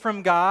away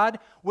from God,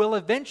 we'll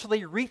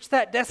eventually reach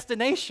that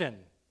destination.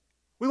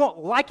 We won't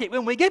like it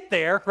when we get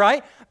there,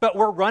 right? But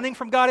we're running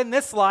from God in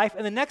this life.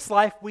 In the next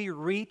life, we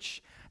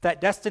reach that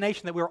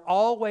destination that we're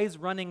always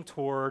running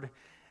toward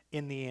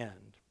in the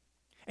end.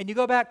 And you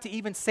go back to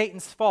even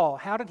Satan's fall.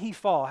 How did he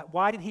fall?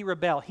 Why did he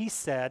rebel? He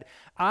said,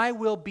 I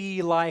will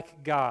be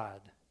like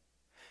God.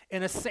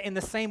 In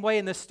the same way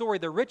in this story,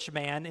 the rich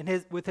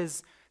man, with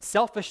his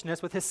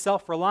selfishness, with his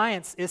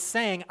self-reliance, is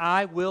saying,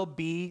 I will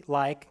be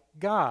like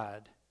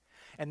God.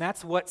 And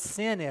that's what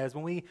sin is.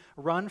 When we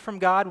run from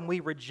God, when we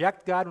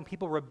reject God, when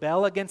people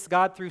rebel against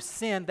God through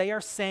sin, they are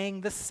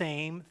saying the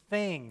same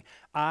thing.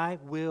 I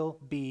will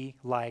be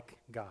like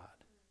God.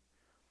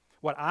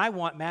 What I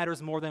want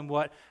matters more than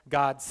what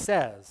God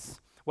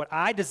says. What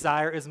I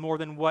desire is more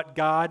than what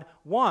God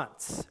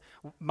wants.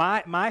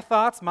 My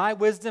thoughts, my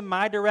wisdom,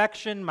 my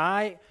direction,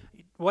 my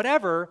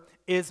whatever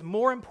is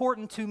more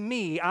important to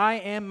me. I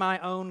am my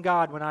own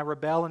God when I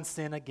rebel and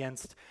sin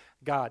against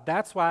God.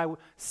 That's why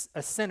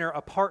a sinner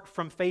apart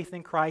from faith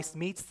in Christ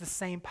meets the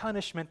same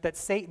punishment that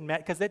Satan met,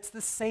 because it's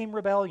the same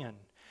rebellion.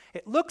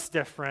 It looks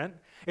different.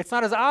 It's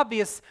not as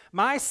obvious.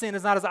 My sin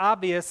is not as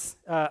obvious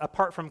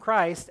apart from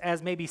Christ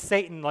as maybe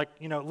Satan,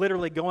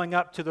 literally going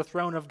up to the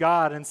throne of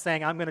God and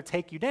saying, I'm going to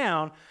take you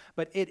down,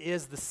 but it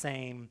is the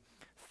same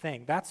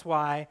thing. That's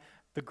why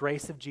the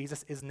grace of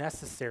Jesus is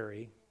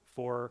necessary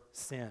for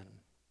sin,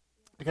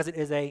 because it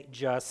is a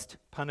just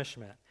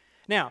punishment.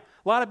 Now,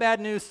 a lot of bad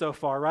news so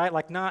far,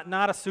 right?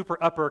 Not a super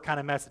upper kind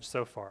of message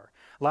so far.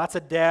 Lots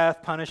of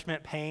death,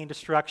 punishment, pain,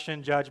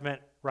 destruction,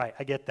 judgment. Right,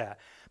 I get that.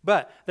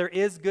 But there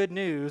is good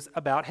news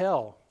about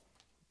hell,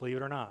 believe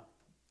it or not.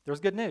 There's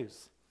good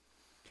news.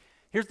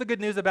 Here's the good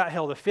news about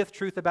hell, the fifth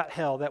truth about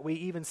hell that we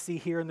even see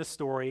here in the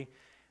story.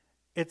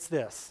 It's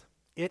this.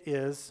 It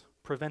is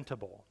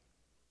preventable.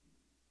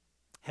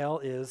 Hell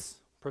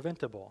is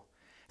preventable.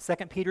 2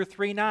 Peter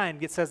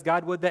 3:9, it says,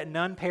 God would that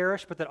none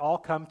perish, but that all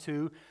come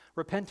to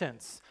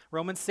repentance.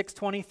 Romans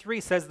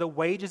 6:23 says the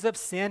wages of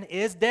sin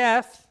is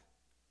death.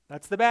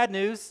 That's the bad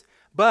news.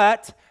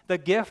 But the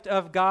gift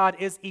of God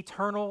is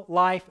eternal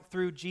life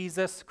through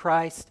Jesus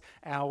Christ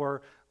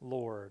our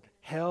Lord.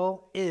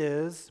 Hell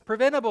is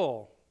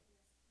preventable.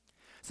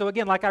 So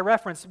again, like I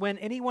referenced, when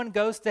anyone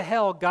goes to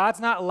hell, God's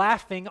not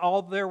laughing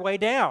all their way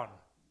down.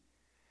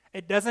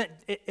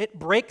 It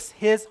breaks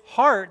his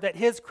heart that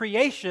his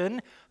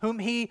creation, whom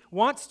he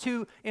wants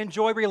to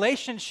enjoy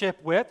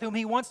relationship with, whom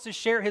he wants to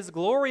share his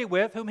glory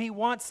with, whom he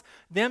wants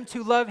them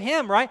to love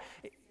him, right?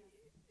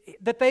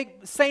 That they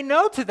say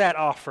no to that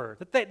offer,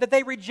 that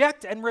they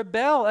reject and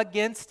rebel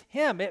against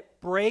him. It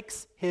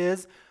breaks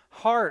his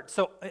heart.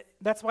 So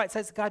that's why it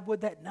says, God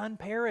would that none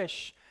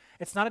perish.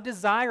 It's not a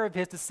desire of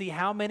his to see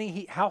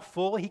how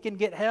full he can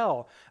get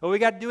hell. Well, we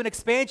got to do an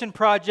expansion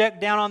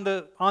project down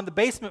on the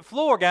basement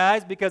floor,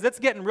 guys, because it's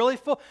getting really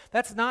full.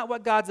 That's not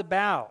what God's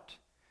about.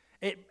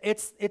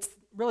 It's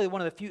really one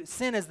of the few.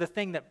 Sin is the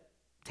thing that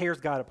tears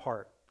God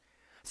apart.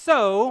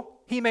 So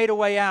he made a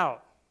way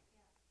out.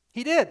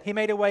 He did. He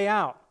made a way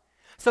out.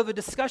 So the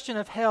discussion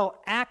of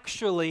hell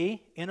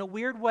actually, in a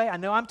weird way, I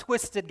know I'm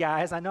twisted,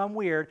 guys. I know I'm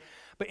weird.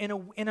 But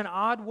in an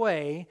odd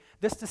way,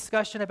 this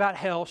discussion about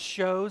hell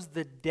shows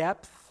the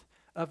depth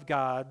of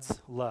God's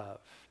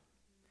love.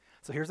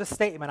 So here's a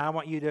statement. I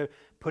want you to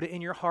put it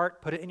in your heart,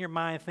 put it in your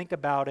mind, think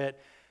about it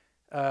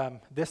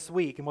this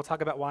week, and we'll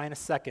talk about why in a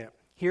second.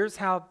 Here's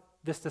how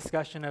this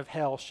discussion of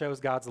hell shows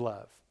God's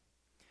love.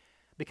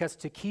 Because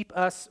to keep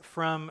us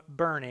from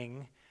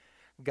burning,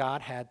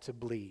 God had to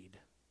bleed.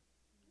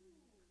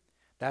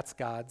 That's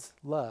God's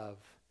love.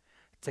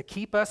 To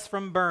keep us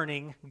from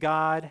burning,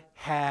 God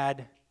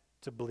had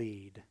to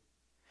bleed.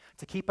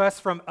 To keep us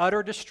from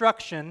utter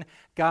destruction,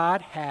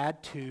 God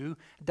had to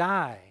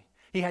die.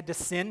 He had to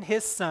send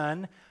his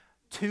Son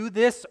to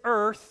this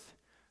earth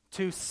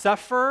to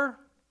suffer,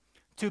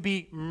 to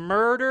be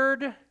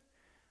murdered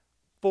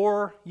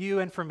for you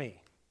and for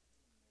me.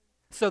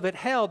 So that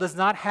hell does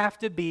not have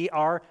to be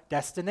our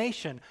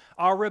destination.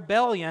 Our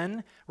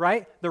rebellion,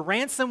 right? The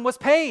ransom was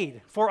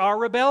paid for our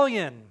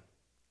rebellion.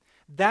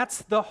 That's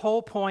the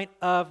whole point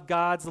of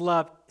God's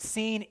love,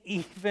 seen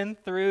even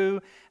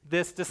through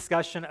this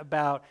discussion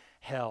about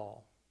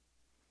hell.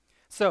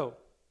 So,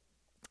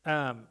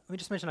 let me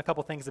just mention a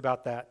couple things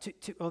about that.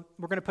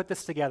 We're going to put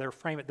this together,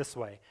 frame it this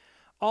way.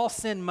 All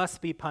sin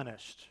must be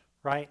punished,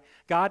 right?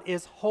 God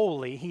is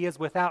holy. He is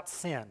without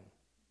sin.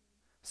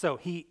 So,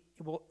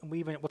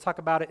 we'll talk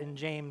about it in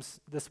James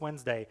this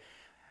Wednesday.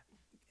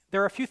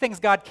 There are a few things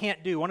God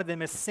can't do. One of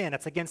them is sin.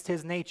 It's against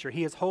his nature.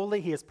 He is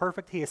holy, he is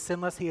perfect, he is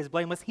sinless, he is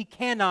blameless. He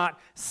cannot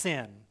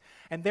sin.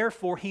 And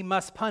therefore, he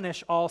must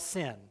punish all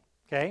sin.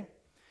 Okay?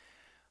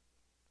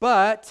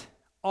 But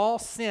all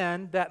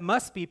sin that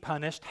must be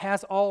punished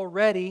has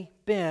already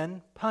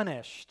been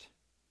punished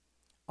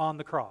on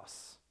the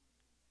cross.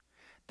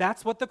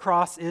 That's what the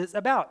cross is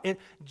about.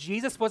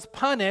 Jesus was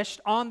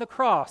punished on the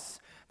cross.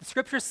 The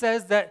scripture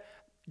says that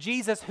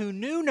Jesus, who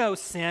knew no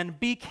sin,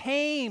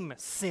 became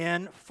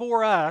sin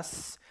for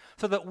us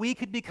so that we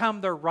could become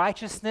the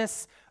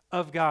righteousness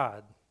of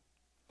God.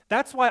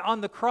 That's why on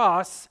the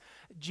cross,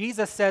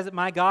 Jesus says,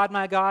 my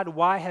God,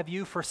 why have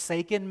you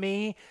forsaken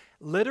me?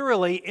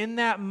 Literally, in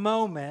that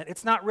moment,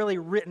 it's not really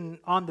written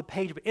on the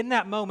page, but in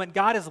that moment,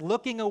 God is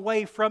looking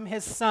away from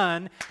his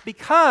Son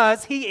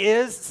because he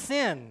is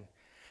sin.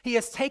 He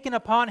has taken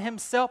upon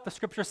himself, the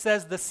scripture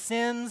says, the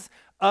sins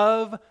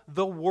of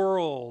the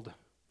world.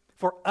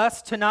 For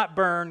us to not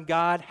burn,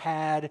 God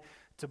had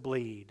to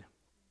bleed.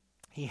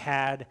 He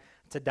had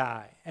to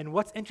die. And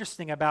what's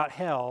interesting about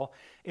hell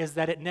is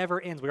that it never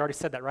ends. We already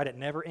said that, right? It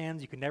never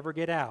ends. You can never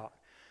get out.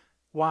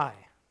 Why?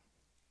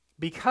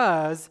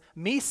 Because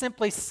me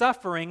simply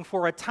suffering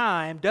for a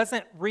time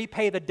doesn't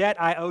repay the debt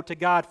I owe to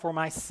God for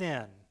my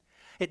sin.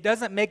 It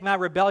doesn't make my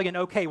rebellion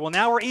okay. Well,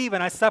 now we're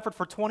even. I suffered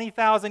for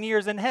 20,000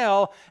 years in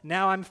hell.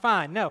 Now I'm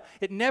fine. No,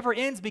 it never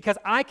ends because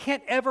I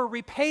can't ever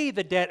repay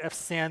the debt of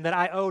sin that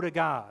I owe to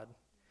God.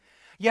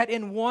 Yet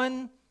in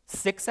one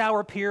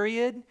 6-hour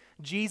period,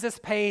 Jesus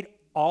paid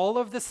all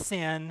of the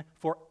sin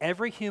for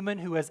every human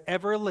who has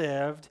ever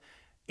lived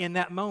in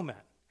that moment.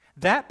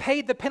 That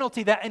paid the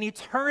penalty that an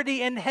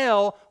eternity in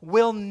hell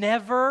will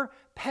never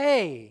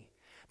pay.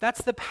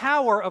 That's the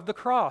power of the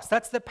cross.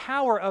 That's the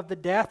power of the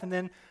death and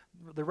then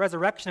the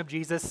resurrection of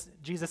Jesus.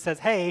 Jesus says,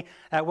 hey,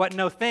 that wasn't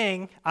no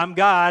thing. I'm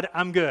God.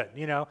 I'm good,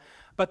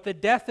 But the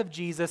death of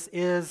Jesus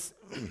is...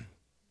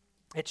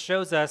 It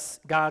shows us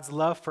God's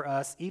love for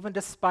us, even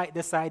despite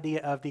this idea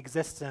of the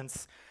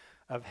existence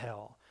of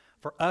hell.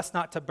 For us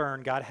not to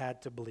burn, God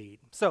had to bleed.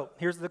 So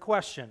here's the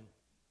question.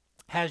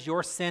 Has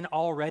your sin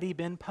already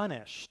been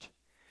punished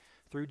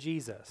through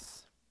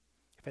Jesus?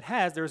 If it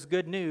has, there's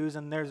good news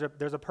and there's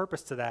a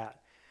purpose to that.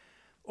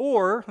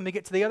 Or, let me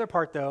get to the other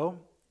part though,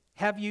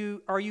 are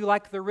you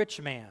like the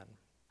rich man?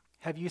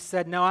 Have you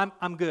said, no,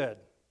 I'm good.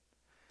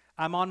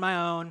 I'm on my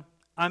own.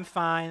 I'm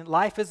fine.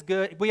 Life is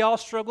good. We all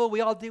struggle.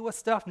 We all deal with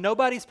stuff.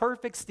 Nobody's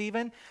perfect,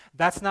 Stephen.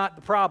 That's not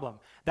the problem.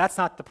 That's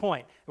not the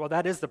point. Well,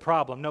 that is the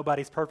problem.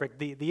 Nobody's perfect.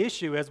 The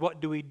issue is, what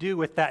do we do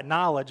with that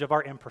knowledge of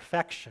our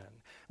imperfection?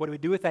 What do we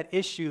do with that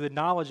issue, the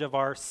knowledge of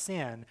our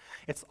sin?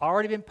 It's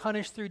already been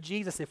punished through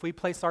Jesus if we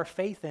place our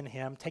faith in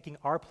him, taking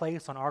our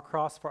place on our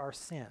cross for our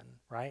sin,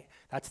 right?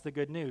 That's the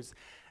good news.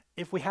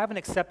 If we haven't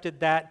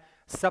accepted that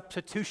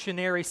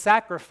substitutionary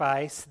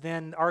sacrifice,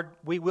 then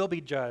we will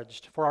be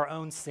judged for our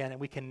own sin, and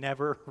we can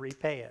never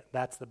repay it.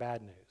 That's the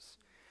bad news.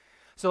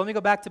 So let me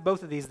go back to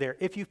both of these there.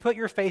 If you put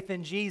your faith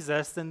in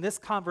Jesus, then this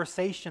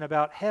conversation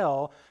about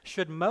hell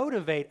should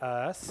motivate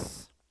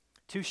us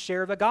to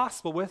share the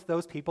gospel with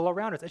those people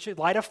around us. It should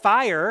light a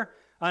fire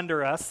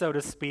under us, so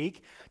to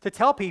speak, to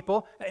tell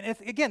people, and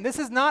again, this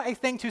is not a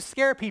thing to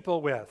scare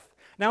people with.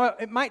 Now,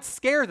 it might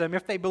scare them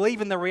if they believe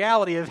in the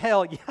reality of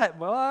hell. Yeah,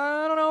 well,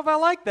 I don't know if I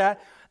like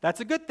that. That's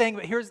a good thing,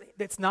 but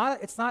it's not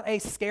a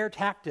scare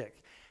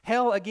tactic.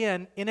 Hell,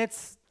 again, in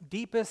its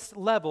deepest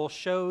level,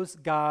 shows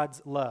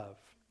God's love.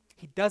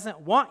 He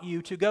doesn't want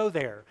you to go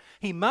there.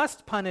 He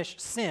must punish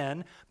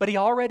sin, but he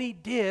already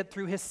did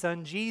through his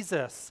son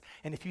Jesus.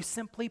 And if you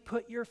simply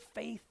put your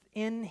faith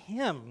in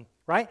him,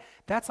 right?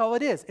 That's all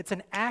it is. It's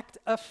an act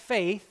of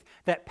faith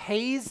that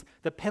pays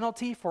the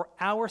penalty for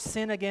our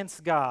sin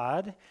against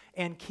God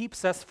and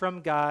keeps us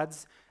from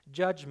God's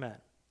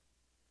judgment.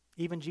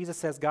 Even Jesus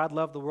says God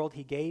loved the world.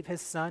 He gave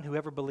his son.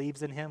 Whoever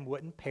believes in him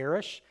wouldn't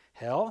perish,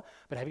 hell,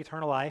 but have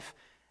eternal life,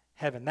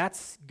 heaven.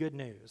 That's good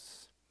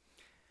news.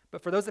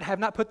 But for those that have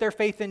not put their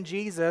faith in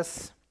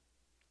Jesus,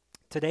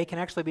 today can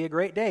actually be a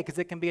great day, because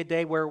it can be a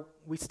day where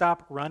we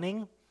stop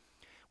running,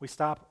 we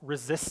stop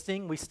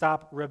resisting, we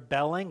stop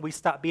rebelling, we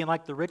stop being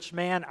like the rich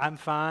man, I'm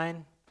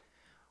fine.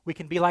 We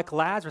can be like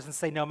Lazarus and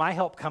say, no, my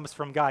help comes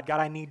from God. God,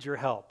 I need your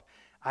help.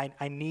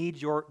 I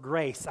need your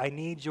grace. I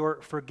need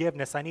your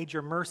forgiveness. I need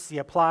your mercy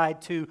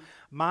applied to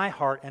my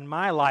heart and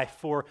my life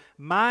for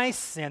my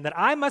sin that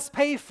I must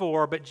pay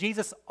for, but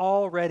Jesus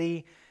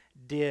already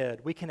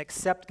did. We can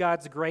accept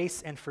God's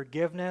grace and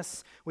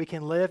forgiveness. We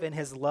can live in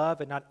his love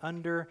and not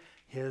under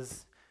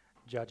his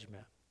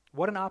judgment.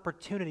 What an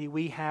opportunity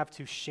we have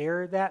to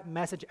share that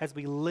message as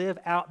we live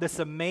out this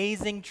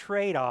amazing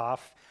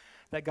trade-off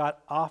that God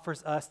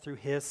offers us through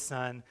his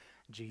son,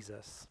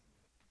 Jesus.